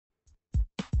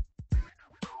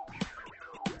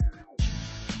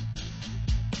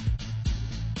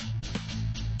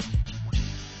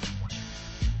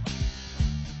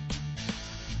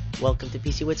Welcome to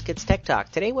PCWizKid's Tech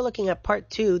Talk. Today we're looking at part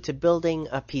 2 to building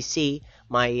a PC.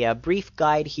 My brief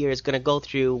guide here is going to go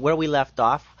through where we left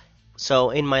off. So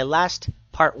in my last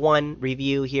part 1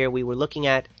 review here, we were looking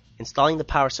at installing the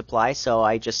power supply. So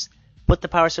I just put the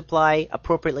power supply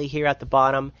appropriately here at the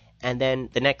bottom, and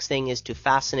then the next thing is to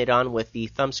fasten it on with the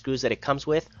thumb screws that it comes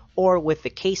with, or with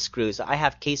the case screws. I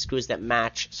have case screws that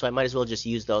match, so I might as well just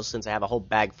use those since I have a whole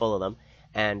bag full of them,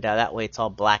 and that way it's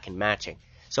all black and matching.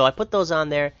 So I put those on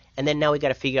there, and then now we got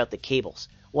to figure out the cables.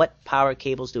 What power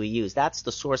cables do we use? That's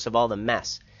the source of all the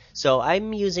mess. So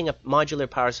I'm using a modular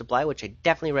power supply, which I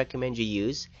definitely recommend you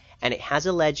use, and it has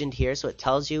a legend here, so it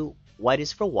tells you what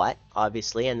is for what,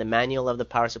 obviously, and the manual of the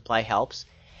power supply helps.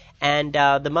 And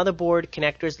the motherboard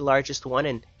connector is the largest one,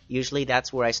 and usually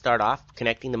that's where I start off,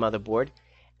 connecting the motherboard,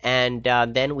 and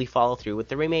then we follow through with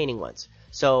the remaining ones.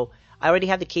 So I already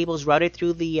have the cables routed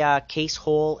through the case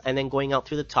hole and then going out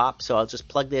through the top, so I'll just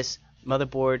plug this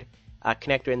motherboard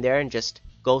connector in there and just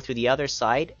go through the other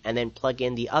side and then plug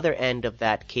in the other end of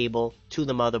that cable to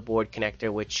the motherboard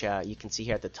connector, which you can see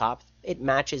here at the top. It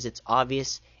matches, it's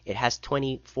obvious, it has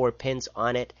 24 pins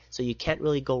on it, so you can't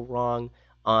really go wrong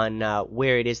on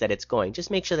where it is that it's going. Just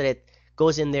make sure that it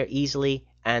goes in there easily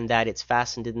and that it's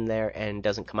fastened in there and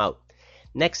doesn't come out.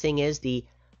 Next thing is the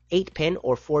 8-pin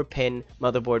or 4-pin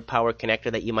motherboard power connector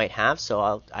that you might have.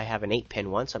 So I have an 8-pin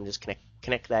one, so I'm just going to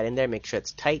connect that in there, make sure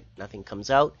it's tight, nothing comes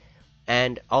out.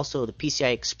 And also the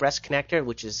PCI Express connector,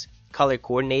 which is color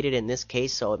coordinated in this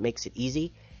case, so it makes it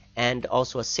easy. And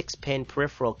also a 6-pin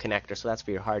peripheral connector, so that's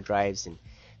for your hard drives and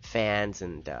fans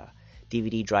and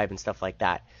DVD drive and stuff like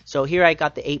that. So here I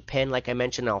got the 8-pin, like I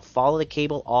mentioned. I'll follow the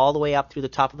cable all the way up through the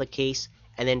top of the case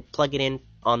and then plug it in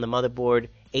on the motherboard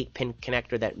 8-pin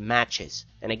connector that matches.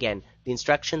 And again, the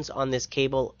instructions on this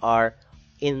cable are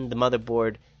in the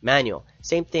motherboard manual.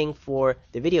 Same thing for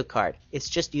the video card. It's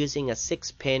just using a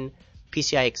 6-pin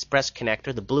PCI Express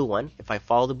connector, the blue one. If I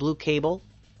follow the blue cable,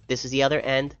 this is the other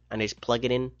end, and I just plug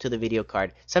it into the video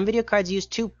card. Some video cards use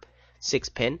 2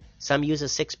 6-pin, some use a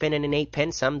 6-pin and an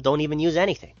 8-pin, some don't even use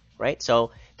anything, right?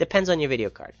 So depends on your video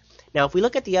card. Now if we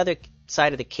look at the other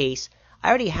side of the case, I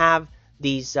already have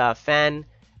these fan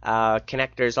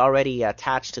connectors already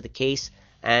attached to the case,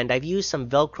 and I've used some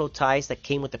Velcro ties that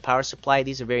came with the power supply.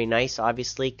 These are very nice,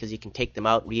 obviously, because you can take them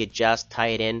out, readjust, tie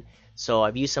it in. So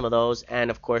I've used some of those,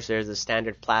 and of course there's the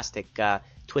standard plastic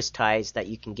twist ties that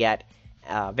you can get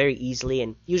very easily,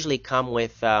 and usually come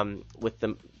with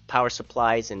the power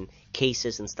supplies and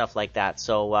cases and stuff like that.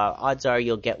 So odds are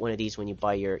you'll get one of these when you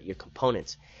buy your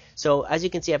components. So as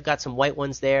you can see, I've got some white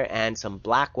ones there and some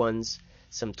black ones,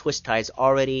 some twist ties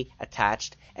already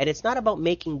attached. And it's not about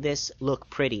making this look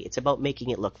pretty. It's about making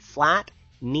it look flat,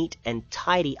 neat, and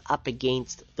tidy up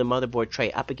against the motherboard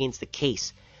tray, up against the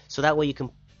case. So that way you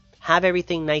can have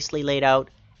everything nicely laid out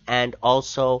and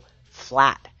also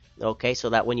flat. Okay, so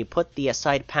that when you put the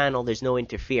side panel, there's no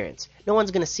interference. No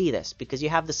one's going to see this because you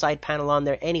have the side panel on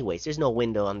there anyways. There's no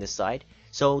window on this side.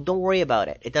 So don't worry about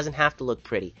it. It doesn't have to look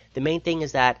pretty. The main thing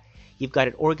is that you've got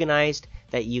it organized,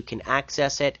 that you can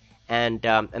access it, and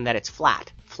that it's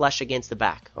flat, flush against the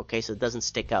back, okay, so it doesn't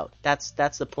stick out. That's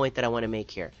the point that I want to make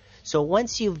here. So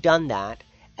once you've done that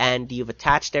and you've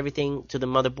attached everything to the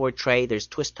motherboard tray, there's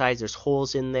twist ties, there's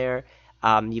holes in there,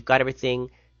 you've got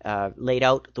everything laid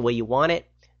out the way you want it,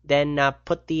 then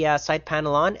put the side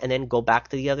panel on and then go back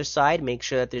to the other side, make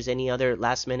sure that there's any other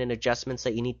last minute adjustments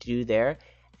that you need to do there,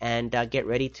 and get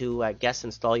ready to,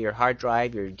 install your hard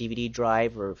drive, your DVD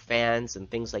drive, or fans and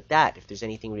things like that, if there's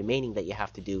anything remaining that you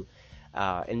have to do.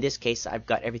 In this case, I've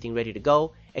got everything ready to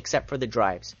go except for the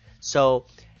drives. So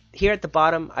here at the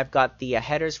bottom, I've got the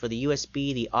headers for the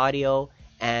USB, the audio,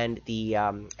 and the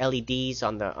LEDs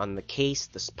on the case,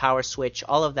 the power switch.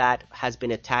 All of that has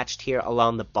been attached here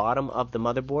along the bottom of the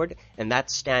motherboard, and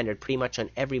that's standard. Pretty much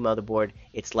on every motherboard,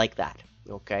 it's like that.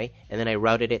 Okay, and then I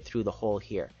routed it through the hole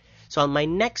here. So on my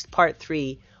next part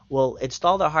 3, we'll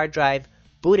install the hard drive,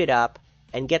 boot it up,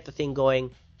 and get the thing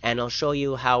going, and I'll show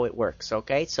you how it works.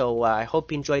 Okay, so I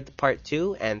hope you enjoyed the part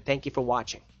 2, and thank you for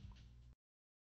watching.